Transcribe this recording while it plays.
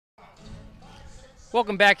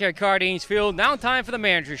Welcome back here at Cardines Field. Now time for the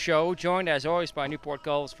Manager Show, joined as always by Newport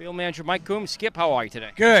Gulls Field Manager Mike Coombs. Skip, how are you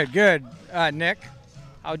today? Good. Nick?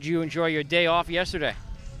 How'd you enjoy your day off yesterday?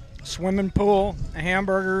 Swimming pool,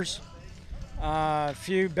 hamburgers, a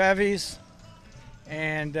few bevies,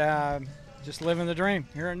 and just living the dream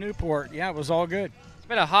here in Newport. Yeah, it was all good. It's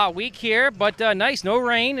been a hot week here, but nice. No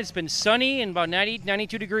rain. It's been sunny and about 90,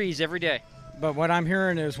 92 degrees every day. But what I'm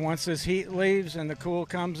hearing is once this heat leaves and the cool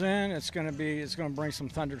comes in, it's going to bring some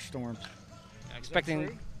thunderstorms.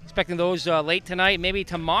 Expecting those late tonight, maybe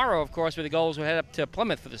tomorrow, of course, where the Gulls will head up to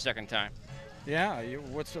Plymouth for the second time. Yeah,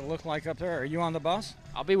 what's it look like up there? Are you on the bus?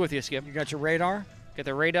 I'll be with you, Skip. You got your radar? Got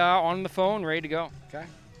the radar on the phone, ready to go. Okay.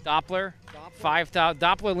 Doppler 5,000.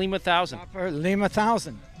 Doppler Lima 1000. Doppler Lima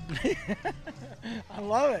 1000. I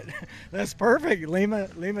love it. That's perfect. Lima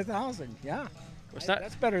 1000. Yeah.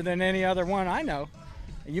 That's better than any other one I know.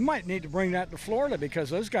 You might need to bring that to Florida because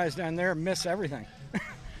those guys down there miss everything.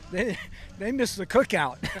 They miss the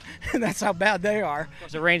cookout. That's how bad they are. Of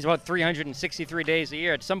course, it rains about 363 days a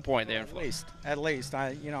year at some point there in Florida. At least.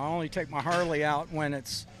 I only take my Harley out when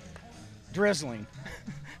it's drizzling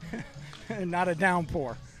and not a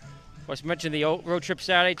downpour. Of course, I mentioned the road trip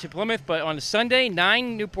Saturday to Plymouth, but on Sunday,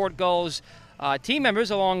 9 Newport Gulls team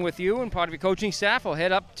members, along with you and part of your coaching staff, will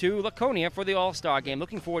head up to Laconia for the All-Star game.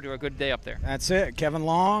 Looking forward to a good day up there. That's it. Kevin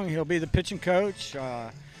Long, he'll be the pitching coach.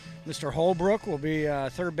 Mr. Holbrook will be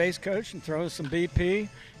third base coach and throw some BP.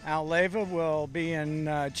 Al Leyva will be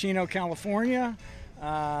in Chino, California,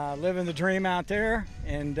 living the dream out there,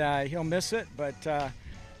 and he'll miss it, but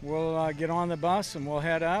we'll get on the bus and we'll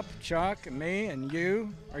head up. Chuck and me and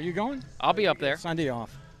you. Are you going? I'll be up there. Sunday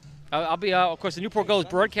off. I'll be, of course, the Newport Gulls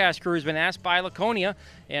broadcast crew has been asked by Laconia,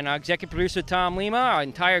 and our executive producer, Tom Lima, our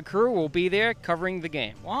entire crew will be there covering the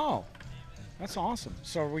game. Wow. That's awesome.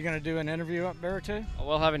 So are we going to do an interview up there, too?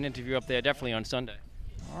 We'll have an interview up there, definitely on Sunday.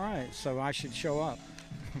 All right. So I should show up.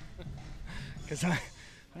 Because I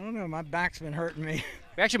don't know, my back's been hurting me.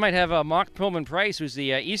 We actually might have Mark Pillman-Price, who's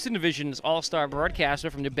the Eastern Division's all-star broadcaster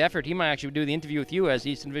from New Bedford. He might actually do the interview with you as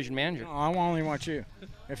Eastern Division manager. No, I only want you.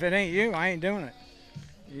 If it ain't you, I ain't doing it.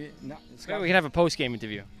 We can have a post-game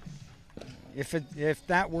interview. If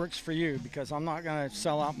that works for you, because I'm not going to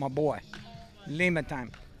sell out my boy. Lima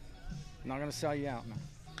time. I'm not going to sell you out, man.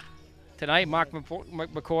 Tonight, Mark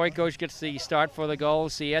McCoy, coach, gets the start for the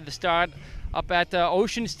Gulls. He had the start up at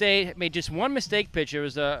Ocean State. Made just one mistake pitch. It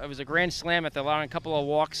was a grand slam after allowing a couple of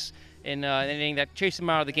walks in an inning that chased him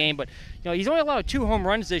out of the game. But he's only allowed 2 home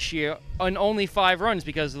runs this year and only 5 runs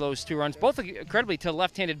because of those 2 runs, both incredibly to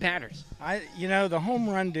left-handed batters. The home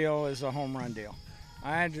run deal is a home run deal.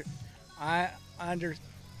 I understand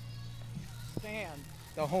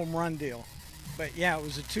the home run deal, but yeah, it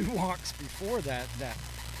was the 2 walks before that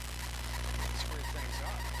screwed things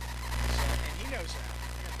up. So, and he knows that.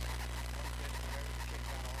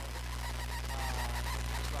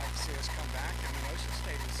 I'd like to see us come back. I mean, Ocean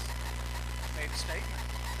State has made a statement.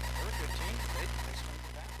 They're a good team. They swing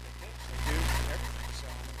the bat. They pitch. They do everything. So,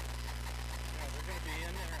 they're going to be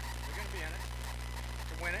in there. They're going to be in it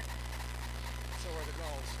to win it. So are the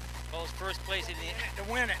Gulls. Gulls first place in to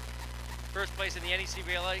win it. First place in the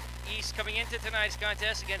NECBL East coming into tonight's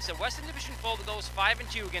contest against the Western Division foe. The Gulls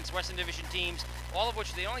 5-2 against Western Division teams, all of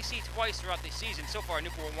which they only see twice throughout the season. So far,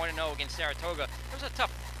 Newport 1-0 against Saratoga. It was a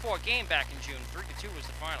tough 4 game back in June. 3-2 was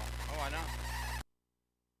the final. Oh, I know.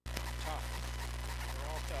 Tough. They're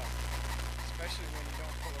all tough, especially when you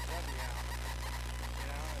don't pull a W out.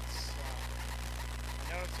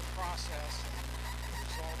 I know it's a process, and the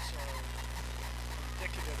results are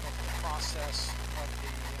indicative of the process of the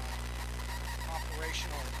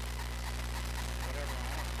operational whatever.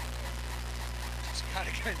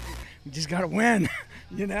 We just gotta win.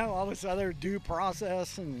 All this other due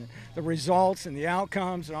process and the results and the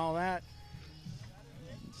outcomes and all that.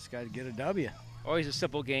 Just got to get a W. Always a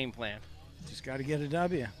simple game plan. Just got to get a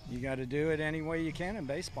W. You got to do it any way you can in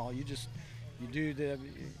baseball. You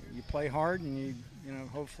play hard and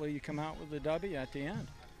hopefully you come out with a W at the end.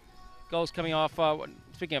 Gulls coming off,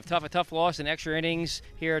 speaking of a tough loss in extra innings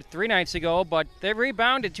here 3 nights ago, but they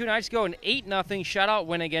rebounded 2 nights ago, an 8-0 shutout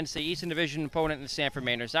win against the Eastern Division opponent in the Sanford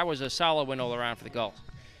Mainers. That was a solid win all around for the Gulls.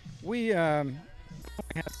 We their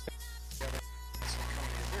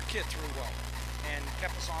kid threw well and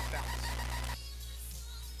kept us off balance.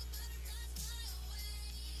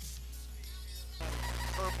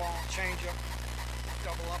 Curveball, changeup,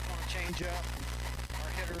 double up on a changeup. Our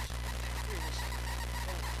hitters.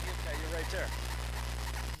 Okay, you're right there.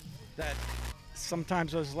 That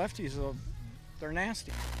sometimes those lefties, they're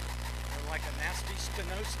nasty. They're like a nasty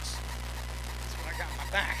stenosis. That's what I got in my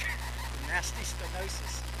back. Nasty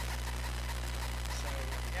stenosis. So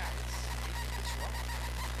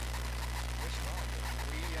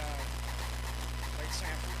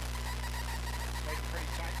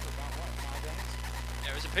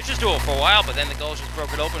pitcher's duel for a while, but then the Gulls just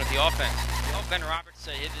broke it open with the offense. Ben Roberts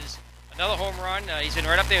hit another home run. He's been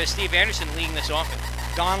right up there with Steve Anderson leading this offense.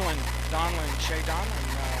 Shea Donlin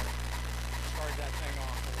started that thing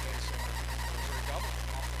off for the base for a double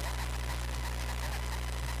off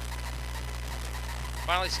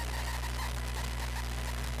the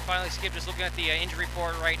Finally, Skip, just looking at the injury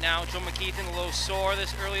report right now. Joe McKeithen, a little sore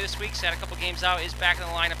early this week, sat a couple games out, is back in the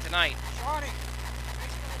lineup tonight.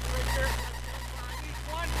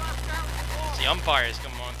 The umpires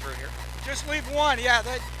coming on through here. Just leave one. Yeah,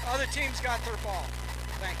 the other team's got their ball.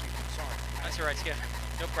 Thank you. Sorry. That's all right, Skip.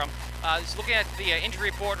 No problem. Just looking at the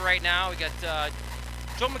injury report right now, we got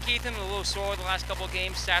Joe McKeithen, a little sore the last couple of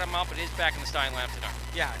games, sat him out, but is back in the starting lineup tonight.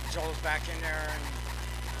 Yeah, Joel's back in there, and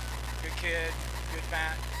good kid, good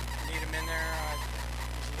bat. Need him in there. I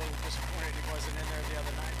was a little disappointed he wasn't in there the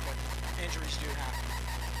other night, but injuries do happen.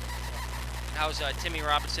 How's Timmy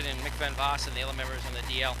Robinson and Mick Van Voss and the other members on the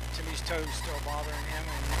DL? Timmy's toes still bothering him,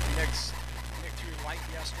 and Nick threw light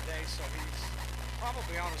yesterday, so he's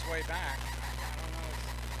probably on his way back. I don't know,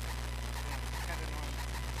 depending on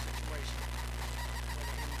the situation,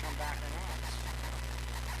 whether he can come back or not.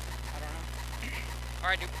 I don't know. All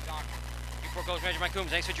right, Newport Gulls manager Mike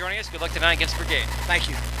Coombs, thanks for joining us. Good luck tonight against Brigade. Thank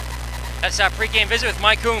you. That's our pregame visit with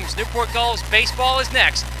Mike Coombs. Newport Gulls baseball is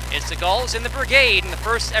next. It's the Gulls and the Brigade in the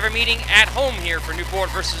first ever meeting at home here for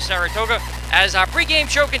Newport versus Saratoga as our pregame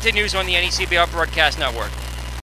show continues on the NECBR Broadcast Network.